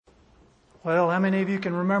Well, how many of you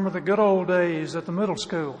can remember the good old days at the middle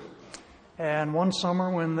school? And one summer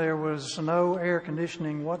when there was no air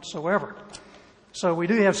conditioning whatsoever. So we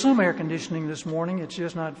do have some air conditioning this morning. It's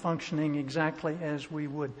just not functioning exactly as we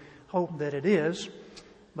would hope that it is.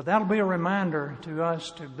 But that'll be a reminder to us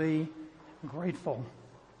to be grateful.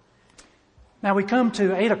 Now we come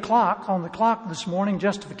to 8 o'clock on the clock this morning,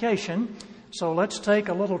 justification. So let's take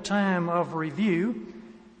a little time of review.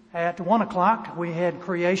 At 1 o'clock we had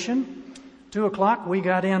creation. 2 o'clock, we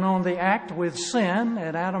got in on the act with sin,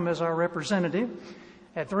 and Adam as our representative.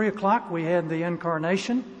 At 3 o'clock, we had the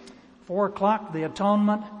incarnation. 4 o'clock, the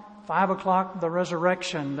atonement. 5 o'clock, the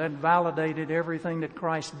resurrection that validated everything that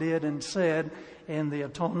Christ did and said in the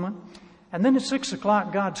atonement. And then at 6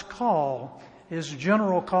 o'clock, God's call, His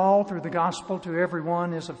general call through the gospel to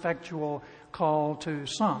everyone, His effectual call to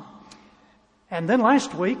some. And then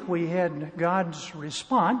last week, we had God's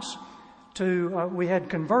response to, we had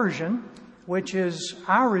conversion, which is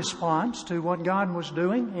our response to what God was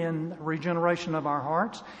doing in regeneration of our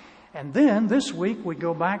hearts. And then this week we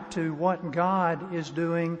go back to what God is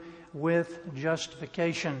doing with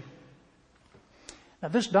justification. Now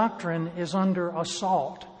this doctrine is under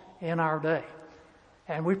assault in our day.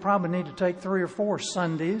 And we probably need to take 3 or 4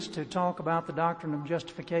 Sundays to talk about the doctrine of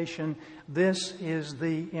justification. This is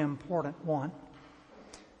the important one.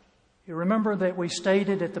 You remember that we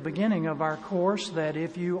stated at the beginning of our course that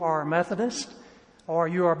if you are Methodist, or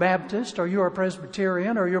you are Baptist, or you are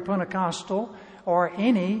Presbyterian, or you're Pentecostal, or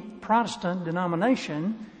any Protestant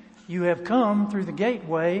denomination, you have come through the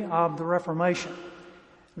gateway of the Reformation.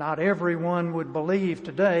 Not everyone would believe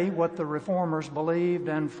today what the Reformers believed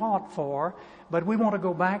and fought for, but we want to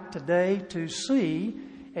go back today to see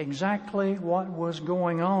exactly what was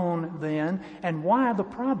going on then and why the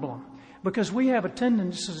problem. Because we have a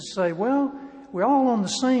tendency to say, well, we're all on the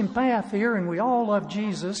same path here and we all love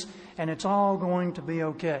Jesus and it's all going to be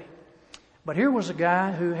okay. But here was a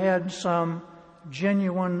guy who had some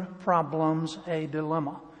genuine problems, a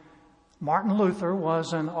dilemma. Martin Luther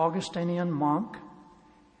was an Augustinian monk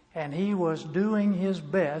and he was doing his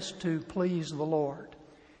best to please the Lord.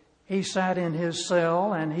 He sat in his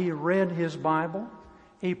cell and he read his Bible.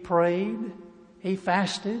 He prayed. He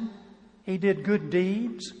fasted. He did good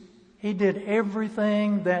deeds. He did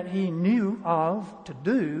everything that he knew of to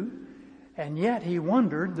do, and yet he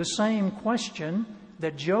wondered the same question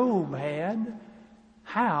that Job had: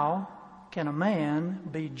 how can a man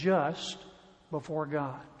be just before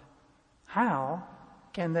God? How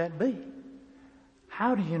can that be?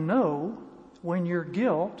 How do you know when your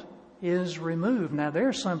guilt is removed? Now,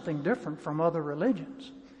 there's something different from other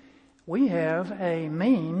religions. We have a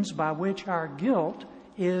means by which our guilt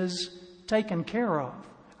is taken care of.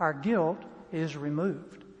 Our guilt is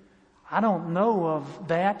removed. I don't know of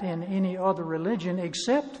that in any other religion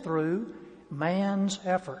except through man's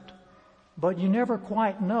effort. But you never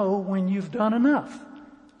quite know when you've done enough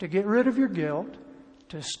to get rid of your guilt,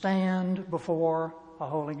 to stand before a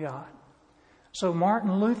holy God. So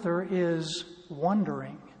Martin Luther is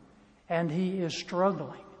wondering, and he is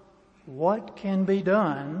struggling. What can be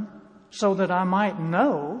done so that I might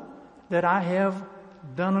know that I have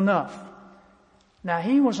done enough? Now,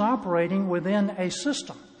 he was operating within a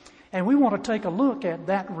system, and we want to take a look at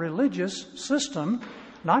that religious system,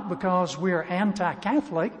 not because we're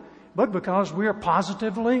anti-Catholic, but because we're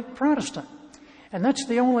positively Protestant. And that's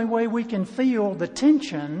the only way we can feel the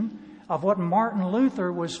tension of what Martin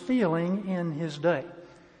Luther was feeling in his day.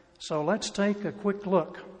 So let's take a quick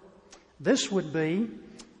look. This would be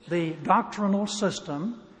the doctrinal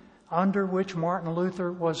system under which Martin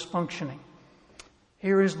Luther was functioning.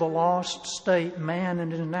 Here is the lost state. Man in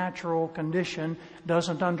his natural condition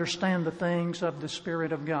doesn't understand the things of the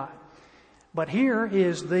Spirit of God. But here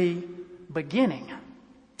is the beginning.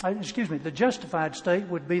 The justified state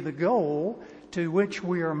would be the goal to which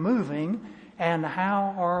we are moving, and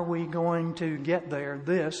how are we going to get there?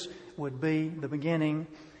 This would be the beginning.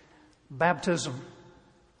 Baptism.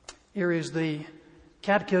 Here is the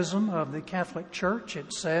Catechism of the Catholic Church.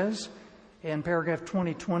 It says in paragraph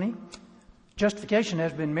 2020, justification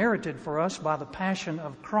has been merited for us by the passion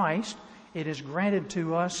of Christ. It is granted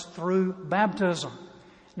to us through baptism.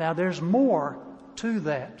 Now there's more to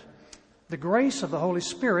that. The grace of the Holy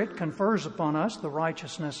Spirit confers upon us the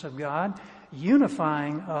righteousness of God,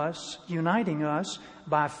 uniting us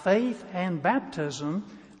by faith and baptism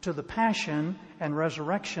to the passion and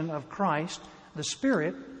resurrection of Christ. The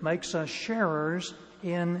Spirit makes us sharers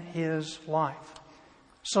in His life.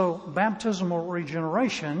 So baptismal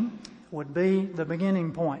regeneration would be the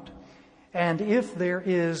beginning point. And if there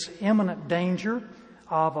is imminent danger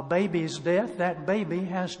of a baby's death, that baby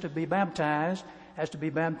has to be baptized as to be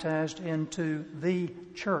baptized into the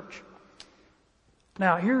church.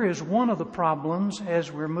 Now, here is one of the problems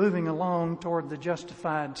as we're moving along toward the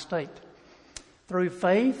justified state. Through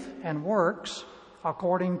faith and works,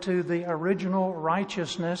 according to the original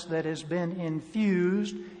righteousness that has been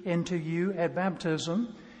infused into you at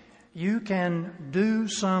baptism, you can do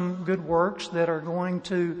some good works that are going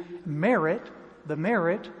to merit the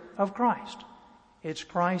merit of Christ. It's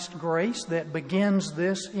Christ's grace that begins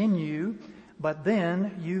this in you, but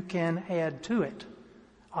then you can add to it,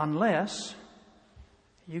 unless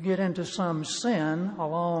you get into some sin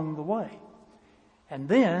along the way. And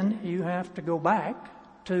then you have to go back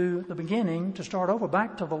to the beginning to start over,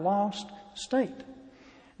 back to the lost state.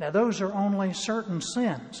 Now, those are only certain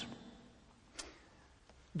sins.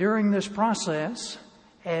 During this process,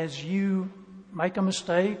 as you make a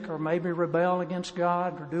mistake or maybe rebel against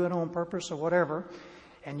God or do it on purpose or whatever,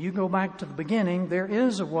 and you go back to the beginning, there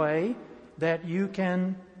is a way that you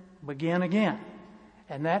can begin again.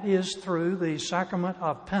 And that is through the sacrament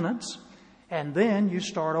of penance. And then you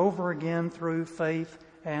start over again through faith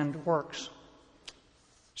and works.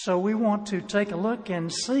 So we want to take a look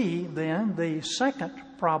and see then the second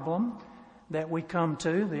problem that we come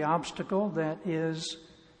to, the obstacle that is,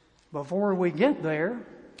 before we get there,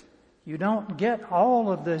 you don't get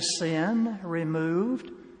all of this sin removed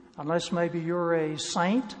unless maybe you're a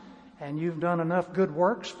saint and you've done enough good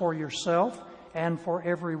works for yourself and for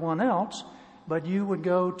everyone else, but you would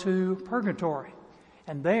go to purgatory.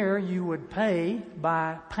 And there you would pay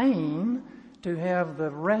by pain to have the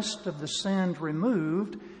rest of the sins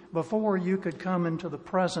removed before you could come into the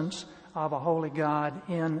presence of a holy God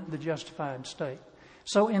in the justified state.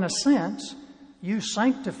 So in a sense, you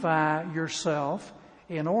sanctify yourself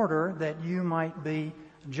in order that you might be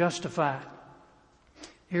justified.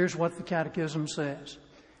 Here's what the Catechism says.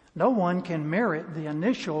 No one can merit the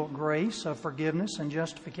initial grace of forgiveness and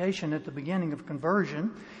justification at the beginning of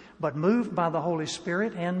conversion, but moved by the Holy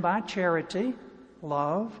Spirit and by charity,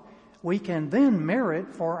 love, we can then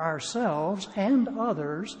merit for ourselves and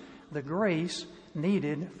others the grace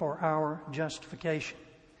needed for our justification.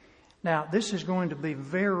 Now, this is going to be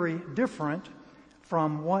very different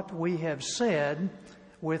from what we have said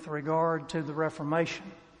with regard to the Reformation.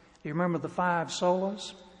 Do you remember the 5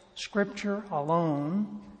 solas? Scripture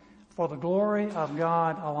alone, for the glory of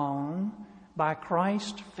God alone, by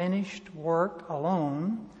Christ's finished work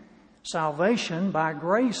alone, salvation by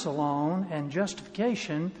grace alone, and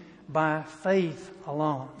justification by faith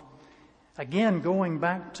alone. Again, going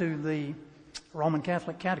back to the Roman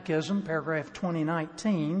Catholic Catechism, paragraph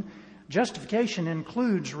 2019, justification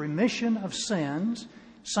includes remission of sins,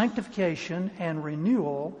 sanctification, and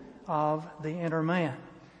renewal of the inner man.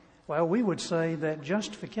 Well, we would say that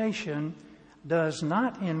justification does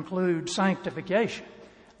not include sanctification.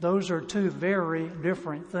 Those are two very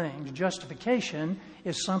different things. Justification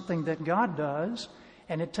is something that God does,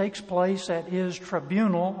 and it takes place at His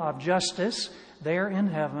tribunal of justice there in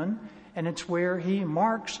heaven, and it's where He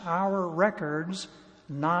marks our records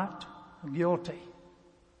not guilty.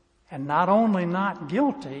 And not only not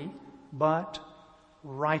guilty, but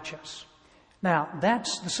righteous. Now,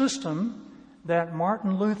 that's the system that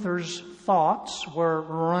Martin Luther's thoughts were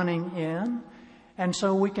running in. And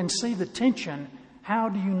so we can see the tension. How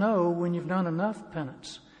do you know when you've done enough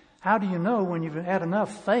penance? How do you know when you've had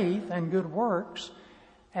enough faith and good works?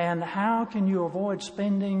 And how can you avoid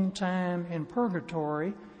spending time in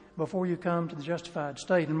purgatory before you come to the justified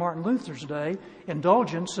state? In Martin Luther's day,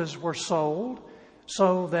 indulgences were sold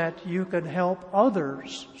so that you could help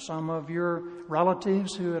others, some of your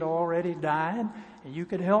relatives who had already died, and you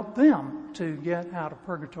could help them to get out of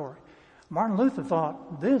purgatory. Martin Luther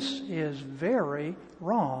thought this is very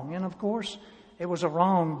wrong. And of course, it was a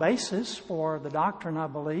wrong basis for the doctrine, I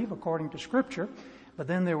believe, according to Scripture. But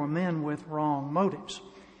then there were men with wrong motives.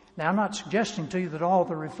 Now, I'm not suggesting to you that all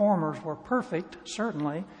the reformers were perfect,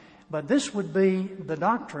 certainly. But this would be the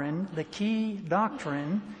doctrine, the key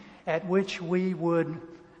doctrine, at which we would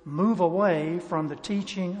move away from the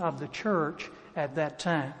teaching of the church at that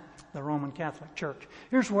time, the Roman Catholic Church.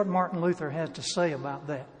 Here's what Martin Luther has to say about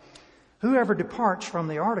that. Whoever departs from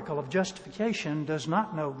the article of justification does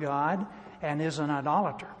not know God and is an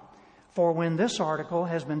idolater. For when this article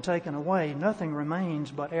has been taken away, nothing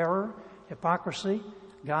remains but error, hypocrisy,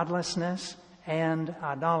 godlessness, and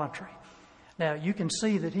idolatry. Now, you can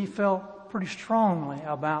see that he felt pretty strongly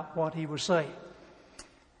about what he was saying.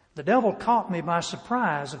 The devil caught me by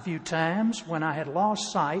surprise a few times when I had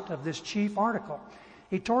lost sight of this chief article.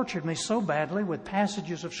 He tortured me so badly with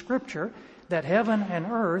passages of Scripture that heaven and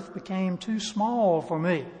earth became too small for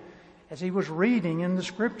me as he was reading in the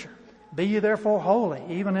Scripture. Be ye therefore holy,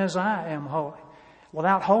 even as I am holy.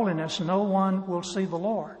 Without holiness, no one will see the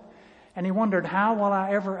Lord. And he wondered, how will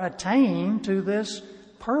I ever attain to this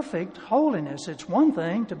perfect holiness? It's one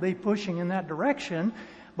thing to be pushing in that direction,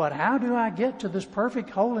 but how do I get to this perfect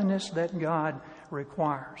holiness that God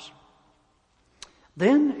requires?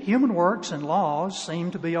 Then human works and laws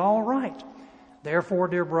seem to be all right. Therefore,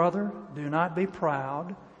 dear brother, do not be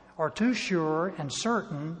proud or too sure and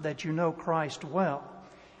certain that you know Christ well.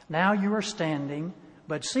 Now you are standing,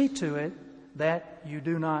 but see to it that you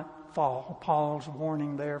do not fall. Paul's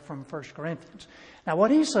warning there from 1 Corinthians. Now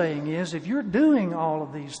what he's saying is, if you're doing all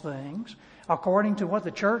of these things according to what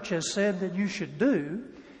the church has said that you should do,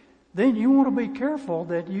 then you want to be careful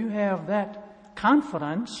that you have that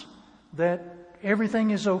confidence that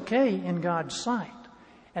everything is okay in God's sight.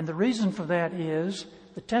 And the reason for that is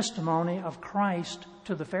the testimony of Christ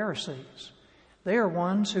to the Pharisees. They are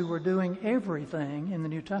ones who were doing everything in the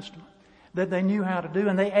New Testament that they knew how to do,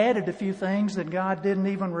 and they added a few things that God didn't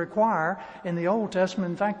even require in the Old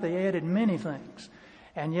Testament. In fact, they added many things.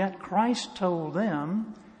 And yet Christ told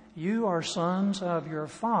them, you are sons of your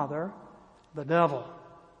father, the devil.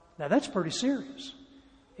 Now that's pretty serious.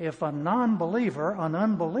 If a non-believer, an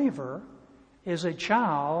unbeliever, is a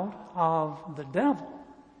child of the devil,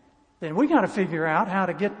 then we got to figure out how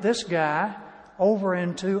to get this guy over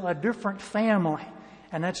into a different family.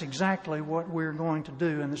 And that's exactly what we're going to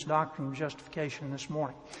do in this doctrine of justification this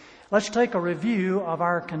morning. Let's take a review of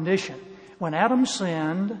our condition. When Adam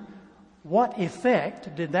sinned, what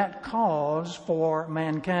effect did that cause for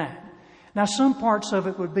mankind? Now, some parts of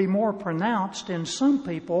it would be more pronounced in some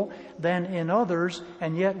people than in others,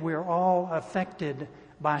 and yet we're all affected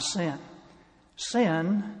by sin.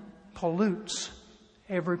 Sin pollutes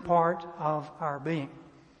every part of our being.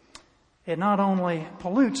 It not only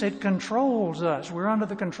pollutes, it controls us. We're under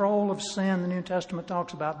the control of sin. The New Testament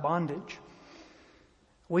talks about bondage.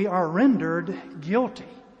 We are rendered guilty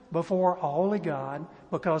before a holy God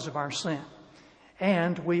because of our sin.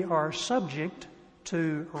 And we are subject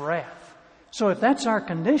to wrath. So if that's our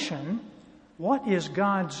condition, what is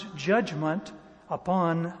God's judgment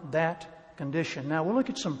upon that condition? Now we'll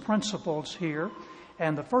look at some principles here.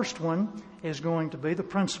 And the first one is going to be the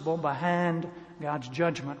principle behind God's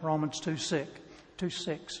judgment, Romans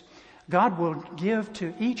 2:6. God will give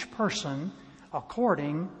to each person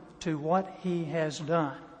according to what he has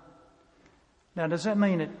done. Now, does that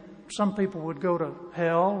mean that some people would go to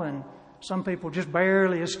hell and some people just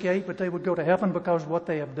barely escape, but they would go to heaven because of what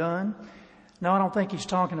they have done? No, I don't think he's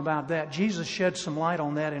talking about that. Jesus shed some light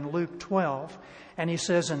on that in Luke 12. And he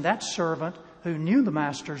says, and that servant who knew the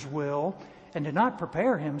master's will and did not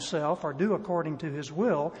prepare himself or do according to his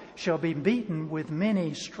will shall be beaten with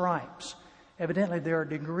many stripes. Evidently, there are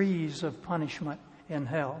degrees of punishment in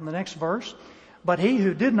hell. In the next verse, but he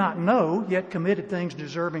who did not know, yet committed things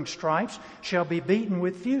deserving stripes, shall be beaten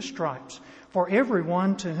with few stripes. For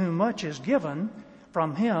everyone to whom much is given,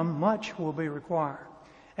 from him much will be required.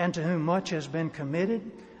 And to whom much has been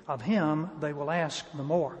committed, of him they will ask the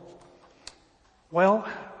more. Well,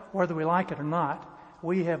 whether we like it or not,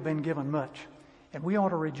 we have been given much. And we ought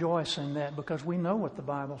to rejoice in that because we know what the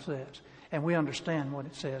Bible says and we understand what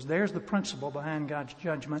it says. There's the principle behind God's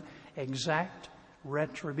judgment, exact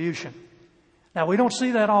retribution. Now, we don't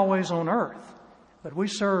see that always on earth, but we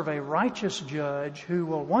serve a righteous judge who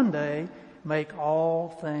will one day make all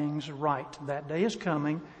things right. That day is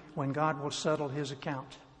coming when God will settle his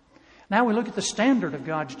account. Now we look at the standard of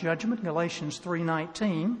God's judgment, Galatians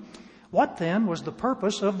 3:19. What then was the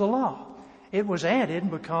purpose of the law? It was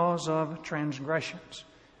added because of transgressions.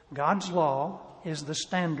 God's law is the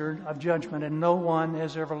standard of judgment, and no one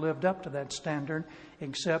has ever lived up to that standard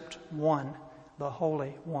except one, the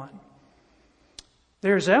Holy One.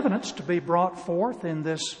 There's evidence to be brought forth in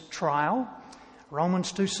this trial.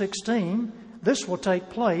 Romans 2:16, this will take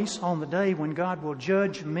place on the day when God will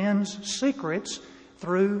judge men's secrets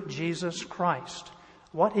through Jesus Christ.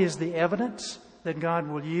 What is the evidence that God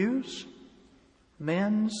will use?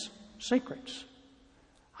 Men's secrets.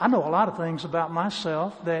 I know a lot of things about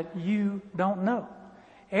myself that you don't know.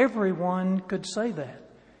 Everyone could say that.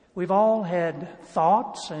 We've all had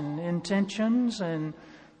thoughts and intentions and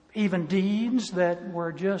even deeds that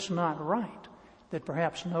were just not right, that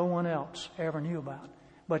perhaps no one else ever knew about.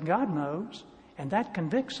 But God knows, and that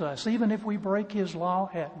convicts us. Even if we break his law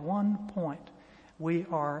at one point, we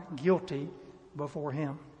are guilty before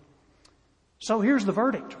him. So here's the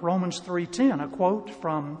verdict, Romans 3:10, a quote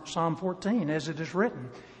from Psalm 14, as it is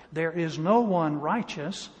written, there is no one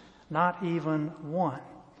righteous, not even one.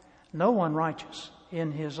 No one righteous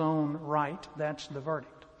in his own right. That's the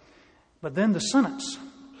verdict. But then the sentence.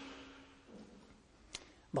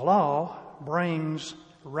 The law brings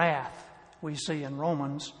wrath we see in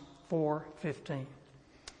Romans 4:15.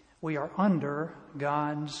 We are under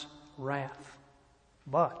God's wrath.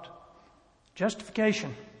 But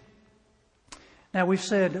justification. Now we've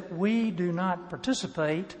said we do not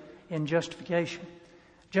participate in justification.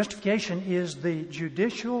 Justification is the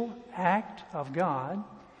judicial act of God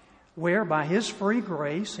where by His free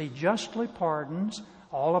grace He justly pardons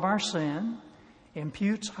all of our sin,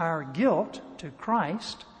 imputes our guilt to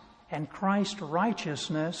Christ, and Christ's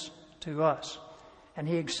righteousness to us. And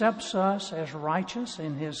He accepts us as righteous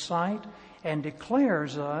in His sight and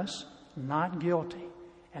declares us not guilty.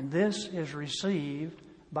 And this is received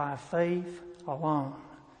by faith alone.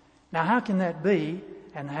 Now, how can that be,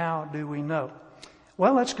 and how do we know?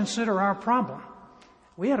 Well, let's consider our problem.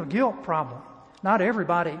 We had a guilt problem. Not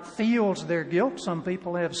everybody feels their guilt. Some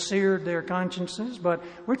people have seared their consciences, but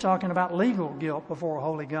we're talking about legal guilt before a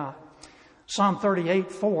holy God. Psalm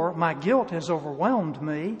 38:4, my guilt has overwhelmed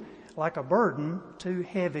me like a burden too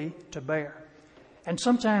heavy to bear. And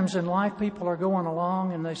sometimes in life people are going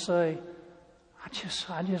along and they say, I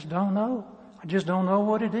just don't know. I just don't know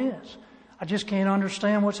what it is. I just can't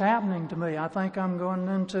understand what's happening to me. I think I'm going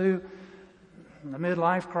into the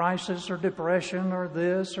midlife crisis or depression or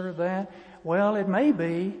this or that. Well, it may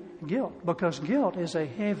be guilt, because guilt is a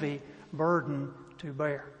heavy burden to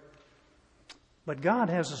bear. But God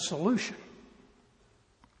has a solution.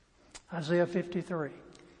 Isaiah 53.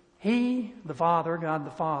 He, the Father, God the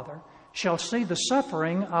Father, shall see the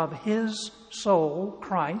suffering of His soul,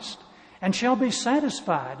 Christ, and shall be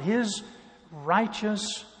satisfied. His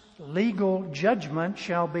righteous legal judgment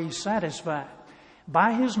shall be satisfied.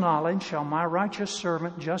 By His knowledge shall my righteous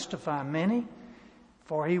servant justify many,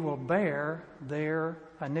 for he will bear their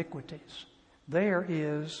iniquities. There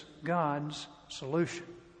is God's solution.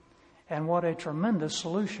 And what a tremendous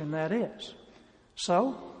solution that is.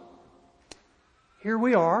 So, here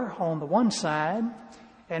we are on the one side,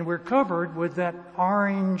 and we're covered with that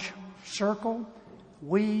orange circle.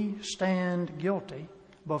 We stand guilty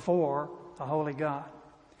before a holy God.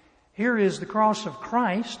 Here is the cross of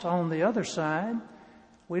Christ on the other side.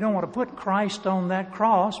 We don't want to put Christ on that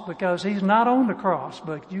cross because He's not on the cross,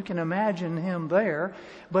 but you can imagine Him there.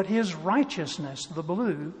 But His righteousness, the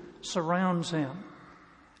blue, surrounds Him.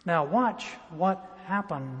 Now watch what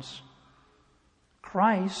happens.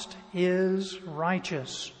 Christ is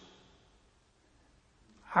righteous.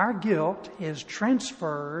 Our guilt is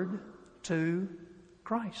transferred to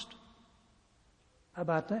Christ. How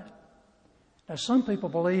about that? Now, some people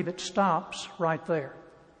believe it stops right there.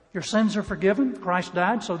 Your sins are forgiven. Christ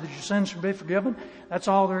died so that your sins should be forgiven. That's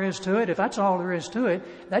all there is to it. If that's all there is to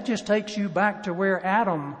it, that just takes you back to where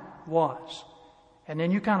Adam was. And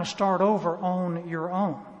then you kind of start over on your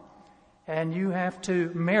own. And you have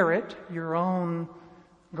to merit your own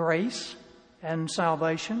grace and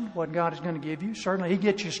salvation, what God is going to give you. Certainly He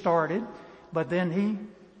gets you started, but then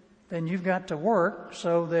you've got to work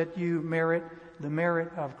so that you merit the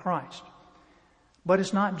merit of Christ. But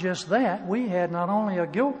it's not just that. We had not only a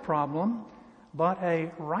guilt problem, but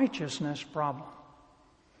a righteousness problem.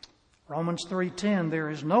 Romans 3:10,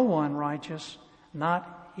 there is no one righteous,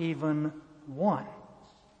 not even one.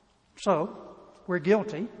 So, we're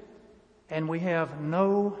guilty, and we have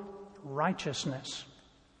no righteousness.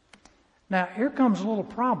 Now, here comes a little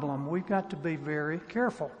problem. We've got to be very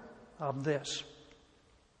careful of this.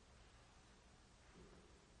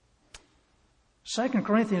 2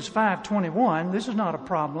 Corinthians 5:21, this is not a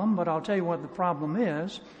problem, but I'll tell you what the problem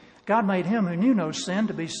is. God made Him who knew no sin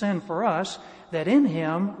to be sin for us, that in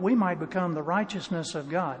Him we might become the righteousness of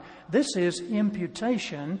God. This is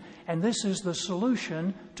imputation, and this is the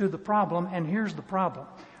solution to the problem, and here's the problem.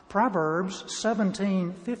 Proverbs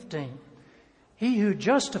 17:15. He who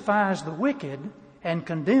justifies the wicked and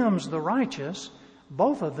condemns the righteous,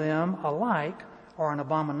 both of them alike are an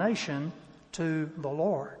abomination to the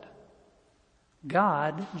Lord.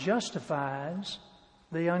 God justifies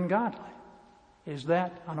the ungodly. Is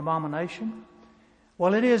that an abomination?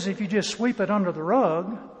 Well, it is if you just sweep it under the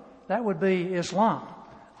rug. That would be Islam.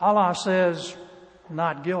 Allah says,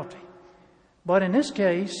 not guilty. But in this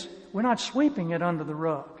case, we're not sweeping it under the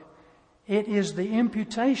rug. It is the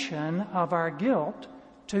imputation of our guilt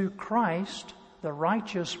to Christ, the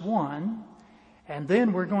righteous one. And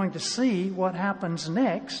then we're going to see what happens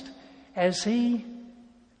next as He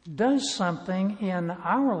does something in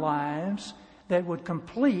our lives that would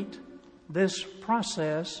complete this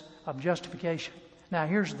process of justification. Now,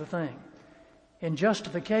 here's the thing. In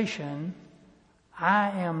justification, I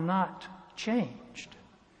am not changed.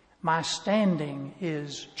 My standing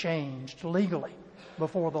is changed legally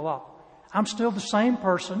before the law. I'm still the same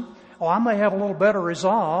person. Oh, I may have a little better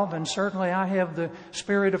resolve, and certainly I have the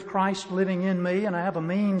Spirit of Christ living in me, and I have a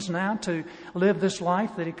means now to live this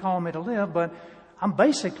life that He called me to live, but I'm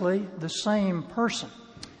basically the same person.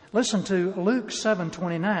 Listen to Luke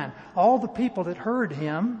 7:29. All the people that heard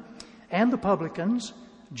Him and the publicans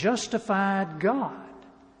justified God,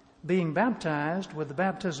 being baptized with the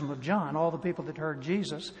baptism of John. All the people that heard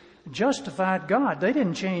Jesus justified God. They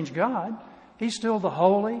didn't change God. He's still the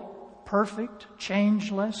holy, perfect,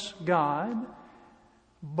 changeless God.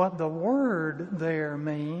 But the word there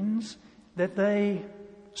means that they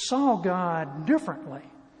saw God differently.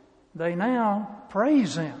 They now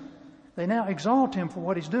praise Him. They now exalt Him for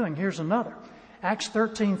what He's doing. Here's another. Acts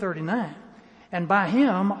 13:39. And by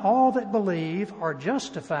Him all that believe are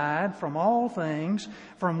justified from all things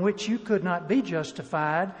from which you could not be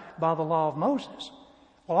justified by the law of Moses.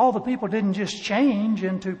 Well, all the people didn't just change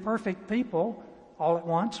into perfect people all at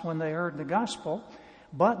once when they heard the gospel,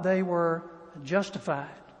 but they were justified.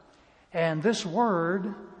 And this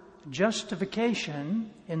word,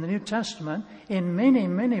 justification, in the New Testament, in many,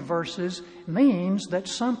 many verses, means that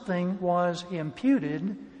something was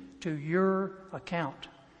imputed to your account.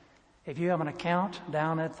 If you have an account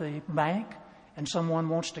down at the bank and someone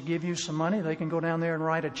wants to give you some money, they can go down there and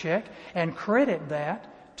write a check and credit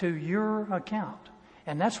that to your account.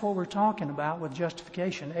 And that's what we're talking about with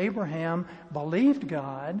justification. Abraham believed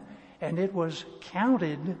God, and it was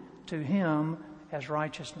counted to him as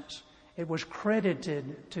righteousness. It was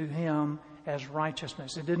credited to him as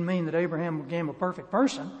righteousness. It didn't mean that Abraham became a perfect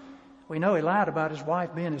person. We know he lied about his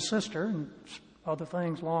wife being his sister and other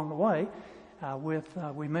things along the way.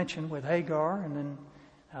 We mentioned with Hagar and then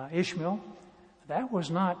Ishmael. That was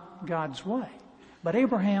not God's way. But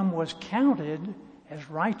Abraham was counted as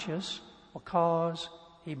righteous because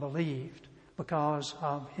he believed, because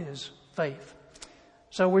of his faith.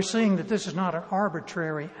 So we're seeing that this is not an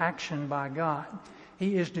arbitrary action by God.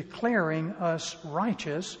 He is declaring us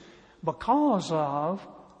righteous because of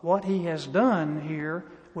what He has done here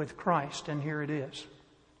with Christ. And here it is.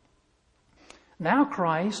 Now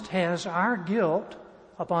Christ has our guilt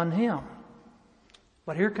upon Him.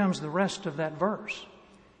 But here comes the rest of that verse.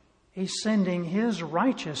 He's sending His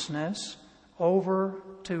righteousness over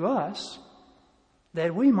to us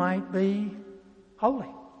that we might be holy,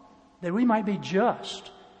 that we might be just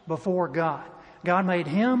before God. God made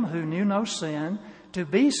Him who knew no sin to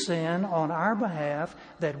be sin on our behalf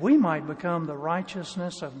that we might become the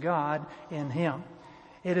righteousness of God in Him.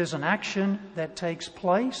 It is an action that takes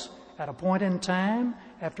place at a point in time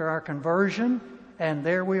after our conversion, and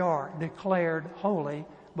there we are, declared holy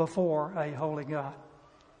before a holy God.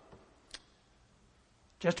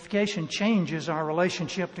 Justification changes our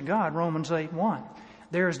relationship to God, Romans 8:1.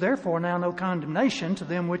 There is therefore now no condemnation to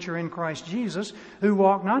them which are in Christ Jesus, who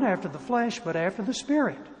walk not after the flesh, but after the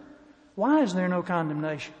Spirit. Why is there no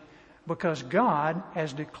condemnation? Because God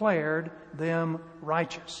has declared them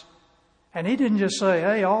righteous. And He didn't just say,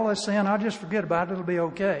 hey, all this sin, I'll just forget about it, it'll be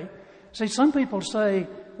okay. See, some people say,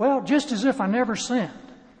 well, just as if I never sinned.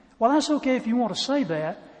 Well, that's okay if you want to say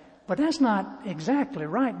that, but that's not exactly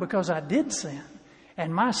right, because I did sin.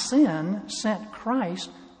 And my sin sent Christ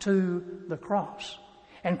to the cross.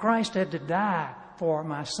 And Christ had to die for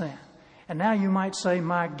my sin. And now you might say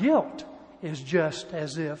my guilt is just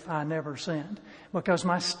as if I never sinned, because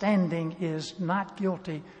my standing is not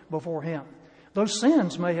guilty before Him. Those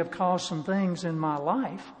sins may have caused some things in my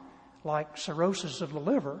life, like cirrhosis of the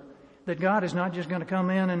liver, that God is not just going to come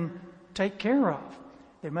in and take care of.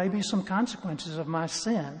 There may be some consequences of my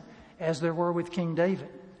sin, as there were with King David.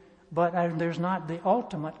 But there's not the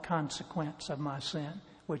ultimate consequence of my sin,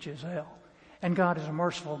 which is hell. And God is a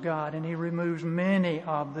merciful God, and He removes many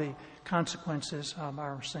of the consequences of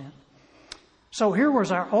our sin. So here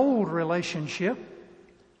was our old relationship,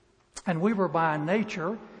 and we were by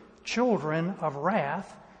nature children of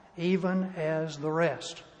wrath, even as the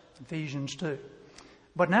rest. Ephesians 2.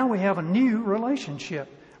 But now we have a new relationship.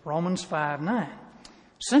 Romans 5:9.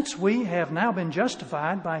 Since we have now been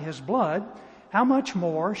justified by His blood, how much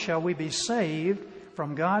more shall we be saved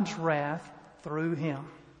from God's wrath through Him?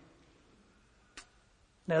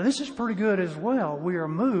 Now this is pretty good as well. We are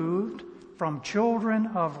moved from children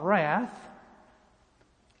of wrath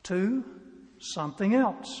to something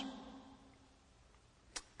else.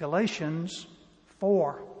 Galatians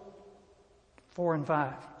 4 and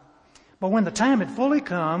 5. But when the time had fully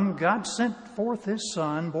come, God sent forth His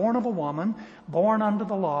Son, born of a woman, born under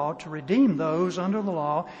the law, to redeem those under the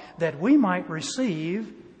law, that we might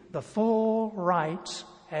receive the full rights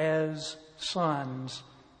as sons.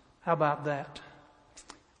 How about that?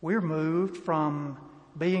 We're moved from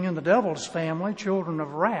being in the devil's family, children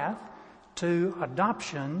of wrath, to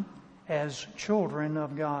adoption as children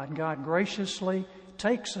of God. God graciously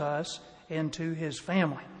takes us into His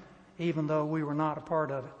family, even though we were not a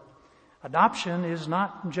part of it. Adoption is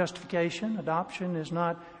not justification. Adoption is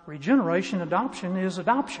not regeneration. Adoption is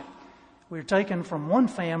adoption. We're taken from one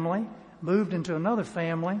family, moved into another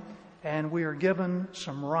family, and we are given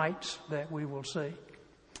some rights that we will see.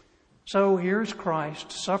 So here's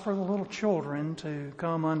Christ, suffer the little children to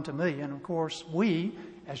come unto me. And of course, we,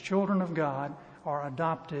 as children of God, are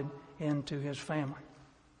adopted into His family.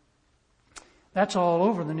 That's all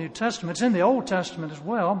over the New Testament. It's in the Old Testament as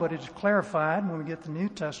well, but it's clarified when we get the New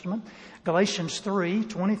Testament. Galatians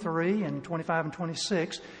 3:23 and 25 and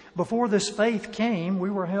 26. Before this faith came, we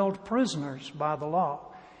were held prisoners by the law.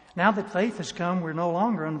 Now that faith has come, we're no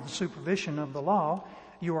longer under the supervision of the law.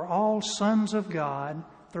 You are all sons of God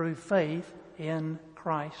through faith in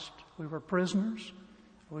Christ. We were prisoners.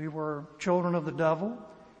 We were children of the devil.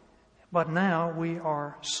 But now we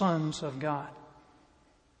are sons of God.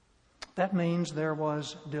 That means there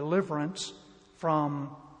was deliverance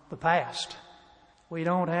from the past. We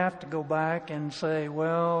don't have to go back and say,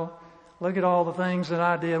 well, look at all the things that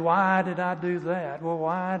I did. Why did I do that? Well,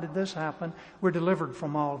 why did this happen? We're delivered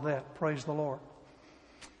from all of that. Praise the Lord.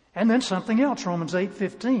 And then something else, Romans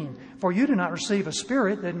 8:15. For you do not receive a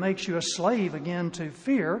spirit that makes you a slave again to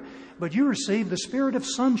fear, but you receive the spirit of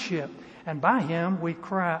sonship. And by Him we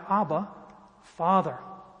cry, Abba, Father.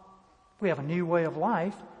 We have a new way of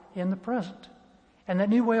life in the present. And that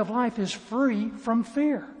new way of life is free from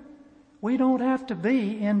fear. We don't have to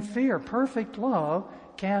be in fear. Perfect love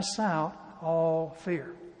casts out all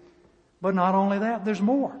fear. But not only that, there's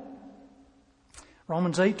more.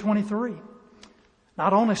 Romans 8:23.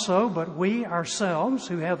 Not only so, but we ourselves,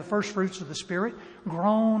 who have the first fruits of the Spirit,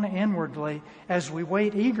 groan inwardly as we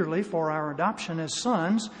wait eagerly for our adoption as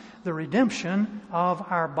sons, the redemption of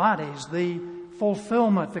our bodies, the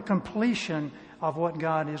fulfillment, the completion of what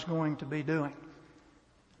God is going to be doing.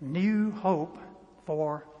 New hope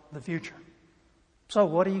for the future. So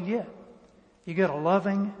what do you get? You get a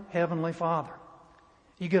loving Heavenly Father.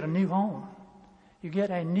 You get a new home. You get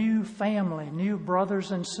a new family, new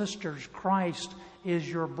brothers and sisters. Christ is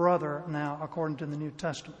your brother now, according to the New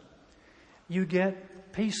Testament. You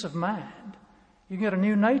get peace of mind. You get a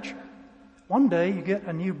new nature. One day you get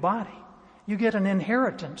a new body. You get an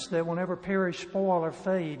inheritance that will never perish, spoil, or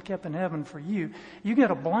fade, kept in heaven for you. You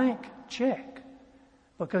get a blank check.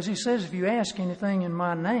 Because He says, if you ask anything in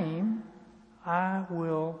my name, I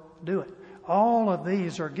will do it. All of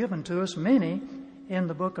these are given to us, many in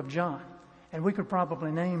the book of John. And we could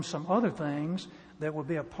probably name some other things that would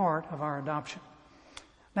be a part of our adoption.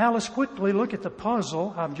 Now let's quickly look at the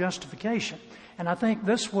puzzle of justification. And I think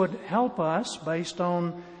this would help us based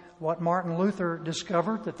on what Martin Luther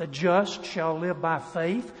discovered, that the just shall live by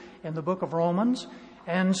faith in the book of Romans,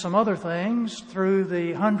 and some other things through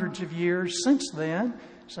the hundreds of years since then,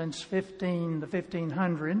 since the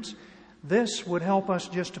 1500s. This would help us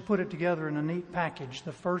just to put it together in a neat package,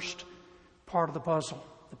 the first part of the puzzle,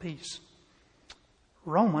 the piece.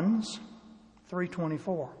 Romans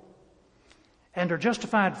 3:24. And are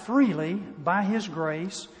justified freely by His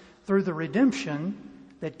grace through the redemption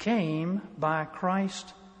that came by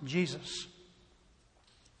Christ Jesus.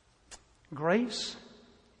 Grace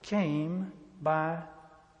came by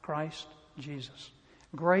Christ Jesus.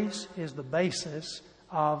 Grace is the basis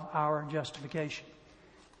of our justification.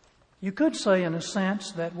 You could say, in a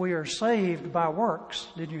sense, that we are saved by works.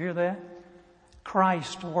 Did you hear that?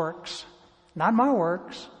 Christ works. Not my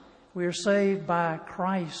works. We are saved by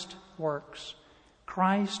Christ works.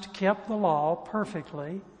 Christ kept the law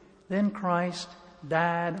perfectly. Then Christ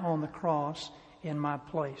died on the cross in my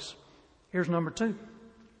place. Here's number 2.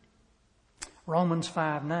 Romans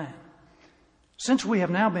 5:9. Since we have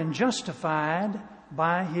now been justified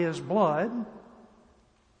by His blood,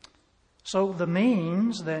 so the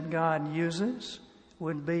means that God uses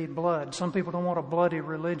would be blood. Some people don't want a bloody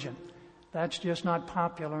religion. That's just not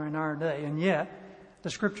popular in our day. And yet, the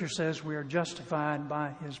Scripture says we are justified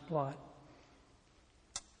by His blood.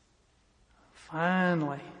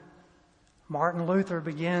 Finally, Martin Luther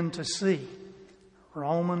began to see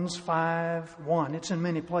Romans 5:1. It's in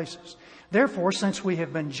many places. Therefore, since we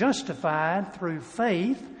have been justified through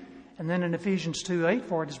faith, and then in Ephesians 2:8,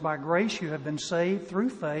 for it is by grace you have been saved through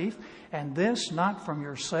faith, and this not from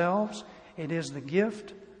yourselves, it is the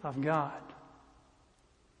gift of God.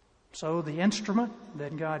 So the instrument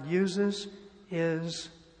that God uses is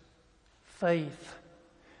faith.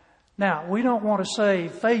 Now, we don't want to say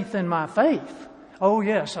faith in my faith. Oh,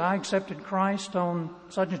 yes, I accepted Christ on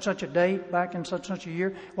such and such a date back in such and such a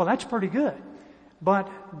year. Well, that's pretty good.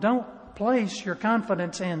 But don't place your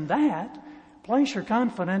confidence in that. Place your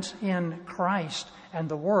confidence in Christ and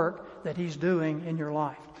the work that He's doing in your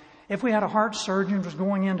life. If we had a heart surgeon who was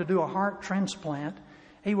going in to do a heart transplant,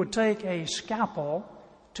 he would take a scalpel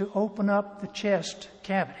to open up the chest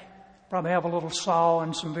cavity. Probably have a little saw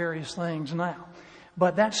and some various things now.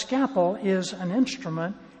 But that scalpel is an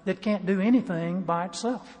instrument that can't do anything by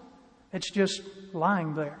itself. It's just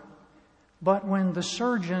lying there. But when the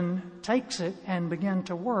surgeon takes it and begins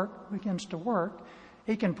to work,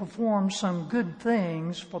 he can perform some good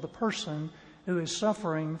things for the person who is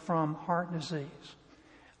suffering from heart disease.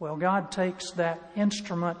 Well, God takes that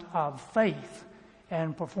instrument of faith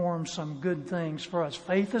and performs some good things for us.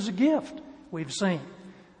 Faith is a gift, we've seen.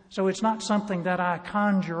 So it's not something that I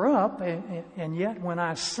conjure up, and yet when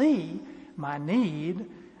I see my need,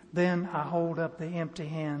 then I hold up the empty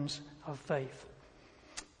hands of faith.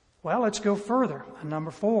 Well, let's go further.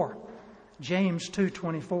 Number 4, James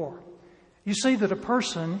 2:24. You see that a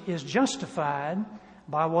person is justified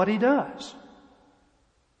by what he does.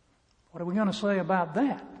 What are we going to say about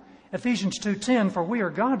that? Ephesians 2:10, for we are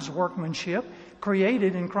God's workmanship,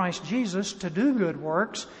 created in Christ Jesus to do good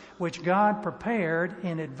works, which God prepared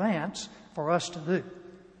in advance for us to do.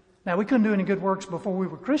 Now, we couldn't do any good works before we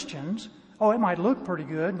were Christians. Oh, it might look pretty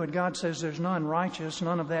good, but God says there's none righteous.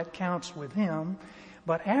 None of that counts with Him.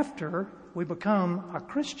 But after we become a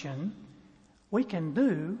Christian, we can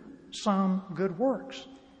do some good works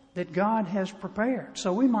that God has prepared.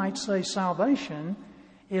 So we might say salvation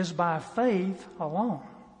is by faith alone.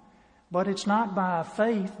 But it's not by a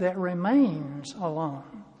faith that remains alone.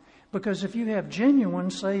 Because if you have genuine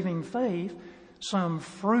saving faith, some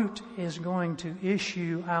fruit is going to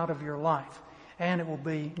issue out of your life, and it will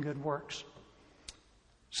be good works.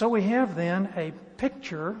 So we have then a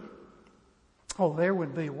picture. There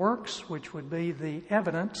would be works, which would be the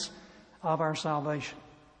evidence of our salvation.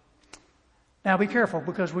 Now be careful,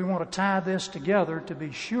 because we want to tie this together to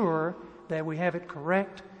be sure that we have it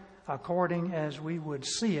correct according as we would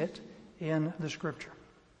see it in the Scripture.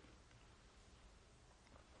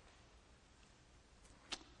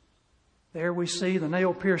 There we see the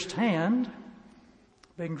nail-pierced hand,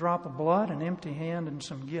 big drop of blood, an empty hand, and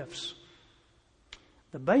some gifts.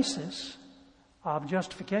 The basis of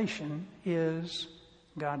justification is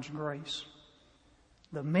God's grace.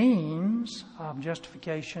 The means of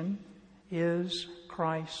justification is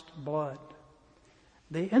Christ's blood.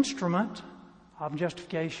 The instrument of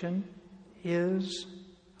justification is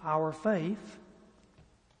our faith,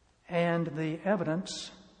 and the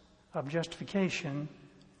evidence of justification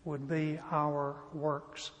would be our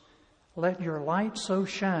works. Let your light so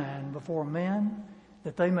shine before men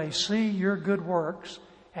that they may see your good works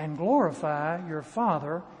and glorify your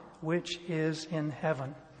Father which is in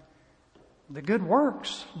heaven. The good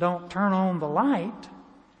works don't turn on the light.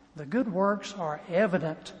 The good works are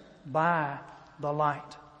evident by the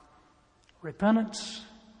light. Repentance,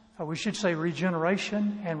 we should say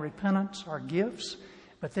regeneration and repentance are gifts,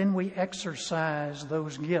 but then we exercise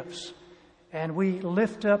those gifts and we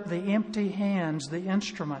lift up the empty hands, the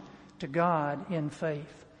instrument, to God in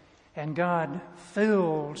faith. And God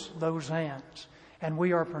fills those hands, and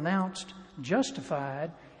we are pronounced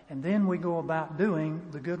justified, and then we go about doing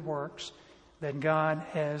the good works that God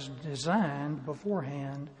has designed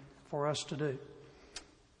beforehand for us to do.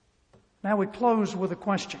 Now we close with a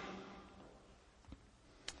question.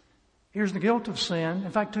 Here's the guilt of sin.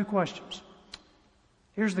 In fact, 2 questions.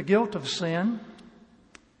 Here's the guilt of sin,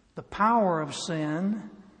 the power of sin,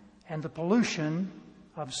 and the pollution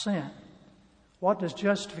of sin. What does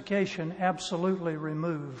justification absolutely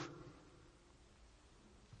remove?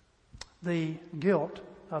 The guilt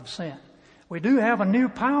of sin. We do have a new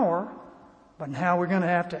power, but now we're going to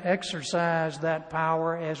have to exercise that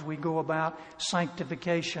power as we go about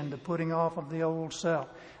sanctification, the putting off of the old self,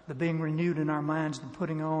 the being renewed in our minds, the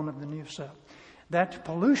putting on of the new self. That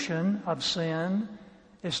pollution of sin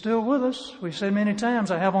is still with us. We've said many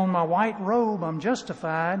times, I have on my white robe, I'm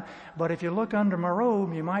justified. But if you look under my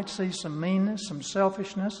robe, you might see some meanness, some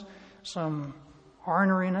selfishness, some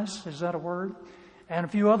orneriness, is that a word? And a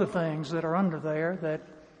few other things that are under there that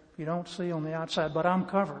you don't see on the outside. But I'm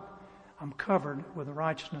covered. I'm covered with the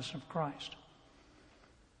righteousness of Christ.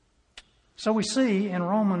 So we see in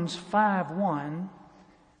Romans 5:1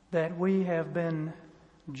 that we have been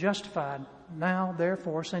justified. Now,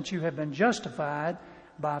 therefore, since you have been justified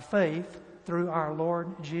by faith through our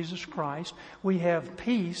Lord Jesus Christ, we have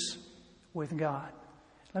peace with God.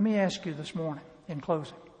 Let me ask you this morning in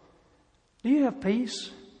closing. Do you have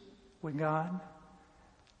peace with God?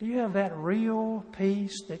 Do you have that real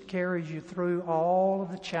peace that carries you through all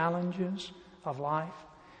of the challenges of life?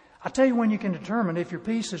 I tell you when you can determine if your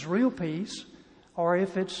peace is real peace or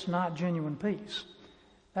if it's not genuine peace.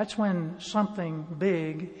 That's when something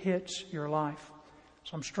big hits your life.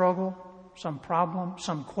 Some struggle, some problem,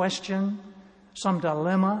 some question, some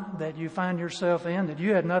dilemma that you find yourself in that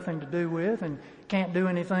you had nothing to do with and can't do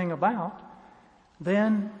anything about.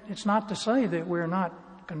 Then it's not to say that we're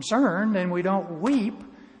not concerned and we don't weep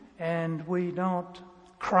and we don't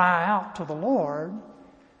cry out to the Lord.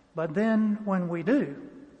 But then when we do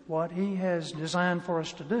what He has designed for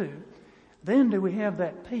us to do, then do we have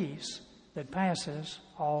that peace that passes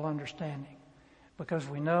all understanding. Because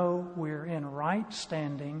we know we're in right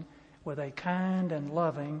standing with a kind and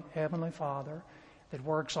loving Heavenly Father that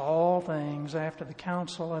works all things after the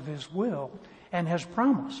counsel of His will and has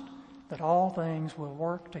promised that all things will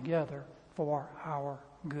work together for our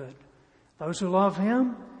good. Those who love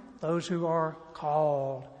Him, those who are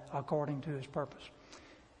called according to His purpose.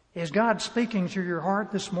 Is God speaking to your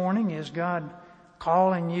heart this morning? Is God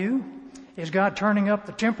calling you? Is God turning up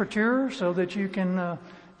the temperature so that you can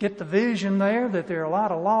get the vision there that there are a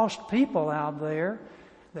lot of lost people out there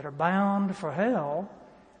that are bound for hell,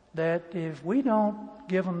 that if we don't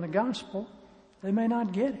give them the gospel, they may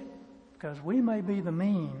not get it, because we may be the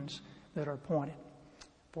means that are appointed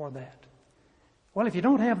for that. Well, if you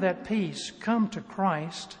don't have that peace, come to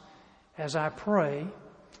Christ as I pray,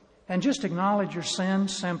 and just acknowledge your sin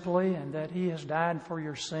simply, and that He has died for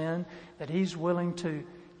your sin, that He's willing to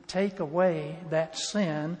take away that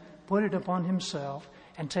sin, put it upon Himself,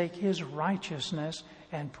 and take His righteousness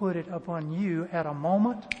and put it upon you at a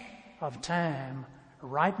moment of time,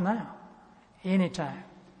 right now, anytime.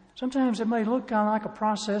 Sometimes it may look kind of like a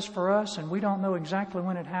process for us, and we don't know exactly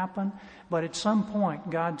when it happened, but at some point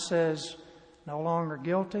God says, no longer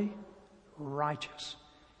guilty, righteous.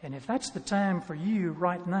 And if that's the time for you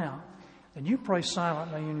right now, then you pray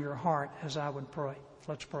silently in your heart as I would pray.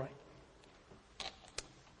 Let's pray.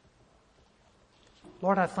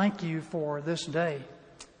 Lord, I thank You for this day.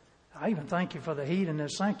 I even thank You for the heat in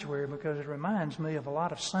this sanctuary, because it reminds me of a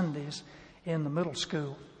lot of Sundays in the middle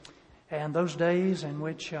school and those days in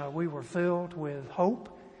which we were filled with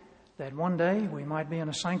hope that one day we might be in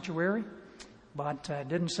a sanctuary, but it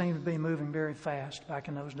didn't seem to be moving very fast back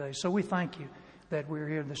in those days. So we thank You that we're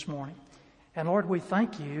here this morning. And Lord, we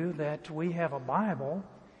thank You that we have a Bible,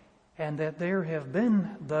 and that there have been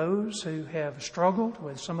those who have struggled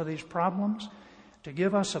with some of these problems to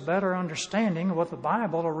give us a better understanding of what the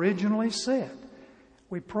Bible originally said.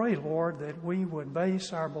 We pray, Lord, that we would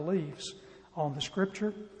base our beliefs on the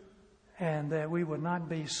Scripture, and that we would not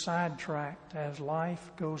be sidetracked as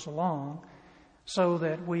life goes along, so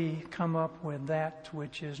that we come up with that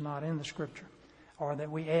which is not in the Scripture, or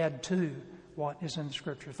that we add to what is in the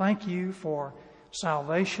Scripture. Thank You for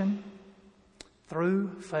salvation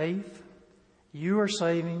through faith. You are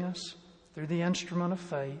saving us through the instrument of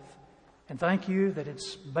faith. And thank You that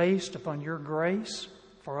it's based upon Your grace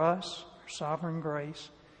for us, Your sovereign grace.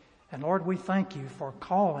 And Lord, we thank You for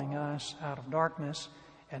calling us out of darkness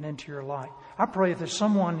and into Your light. I pray if there's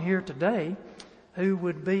someone here today who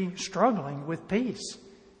would be struggling with peace,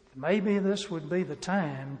 maybe this would be the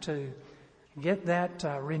time to get that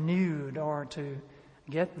renewed, or to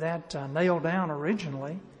get that nailed down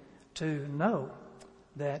originally, to know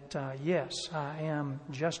that, yes, I am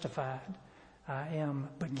justified. I am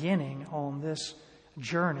beginning on this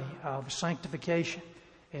journey of sanctification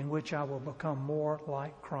in which I will become more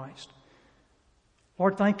like Christ.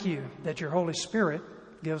 Lord, thank You that Your Holy Spirit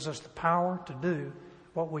gives us the power to do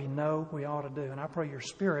what we know we ought to do. And I pray Your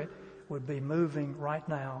Spirit would be moving right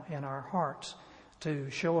now in our hearts to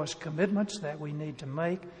show us commitments that we need to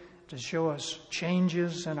make, to show us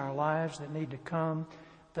changes in our lives that need to come,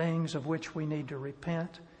 things of which we need to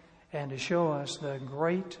repent, and to show us the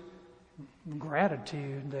great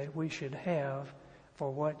gratitude that we should have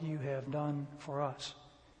for what You have done for us.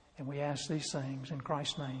 And we ask these things in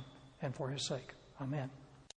Christ's name and for His sake. Amen.